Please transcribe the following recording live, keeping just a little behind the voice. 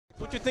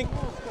What do you think?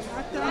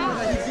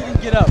 He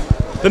didn't get up.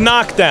 The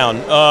knockdown.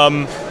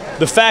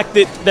 The fact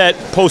that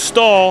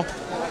Postol.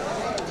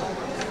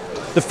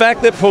 The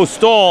fact that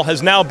Postol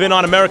has now been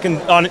on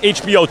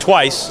HBO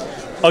twice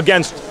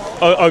against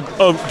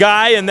a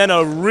guy and then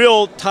a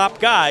real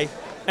top guy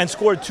and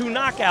scored 2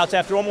 knockouts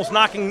after almost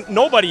knocking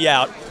nobody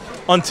out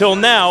until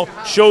now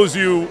shows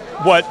you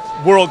what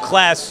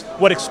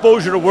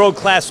exposure to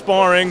world-class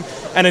sparring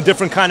and a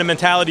different kind of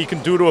mentality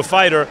can do to a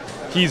fighter.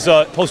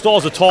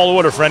 Postol's a tall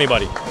order for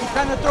anybody. He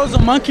kind of throws a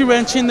monkey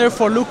wrench in there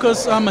for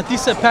Lucas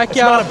Matthysse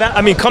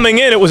Pacquiao. Coming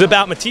in, it was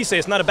about Matthysse.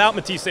 It's not about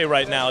Matthysse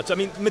right now.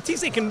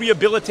 Matthysse can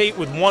rehabilitate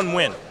with 1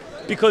 win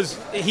because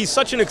he's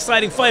such an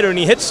exciting fighter and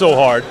he hits so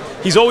hard.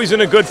 He's always in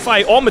a good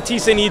fight. All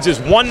Matthysse needs is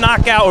 1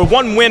 knockout or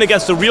 1 win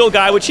against a real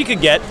guy, which he could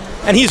get,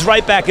 and he's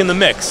right back in the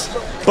mix.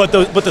 But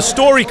the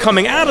story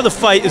coming out of the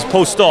fight is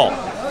Postol,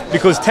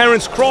 because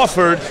Terence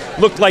Crawford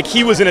looked like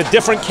he was in a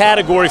different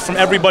category from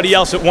everybody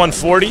else at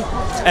 140,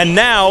 and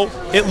now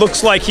it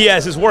looks like he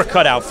has his work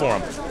cut out for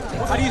him.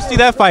 How do you see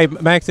that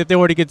fight, Max, if they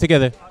were to get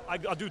together?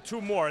 I'll do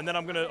 2 more, and then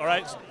I'm gonna, all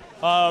right?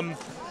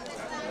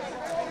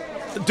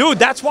 Dude,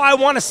 that's why I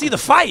want to see the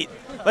fight.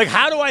 Like,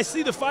 how do I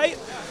see the fight?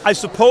 I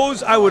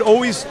suppose I would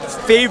always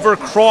favor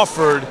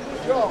Crawford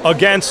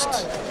against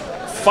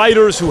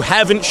fighters who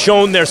haven't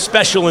shown their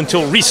special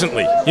until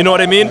recently. You know what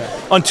I mean?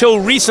 Until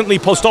recently,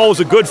 Postol was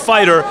a good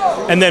fighter,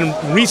 and then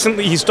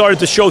recently he started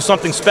to show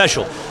something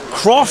special.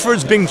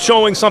 Crawford's been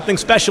showing something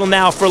special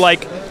now for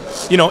 8,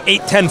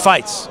 10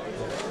 fights.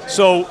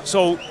 So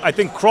I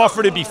think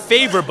Crawford would be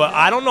favored, but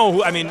I don't know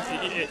who. I mean,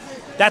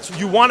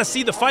 you want to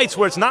see the fights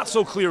where it's not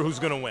so clear who's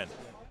going to win.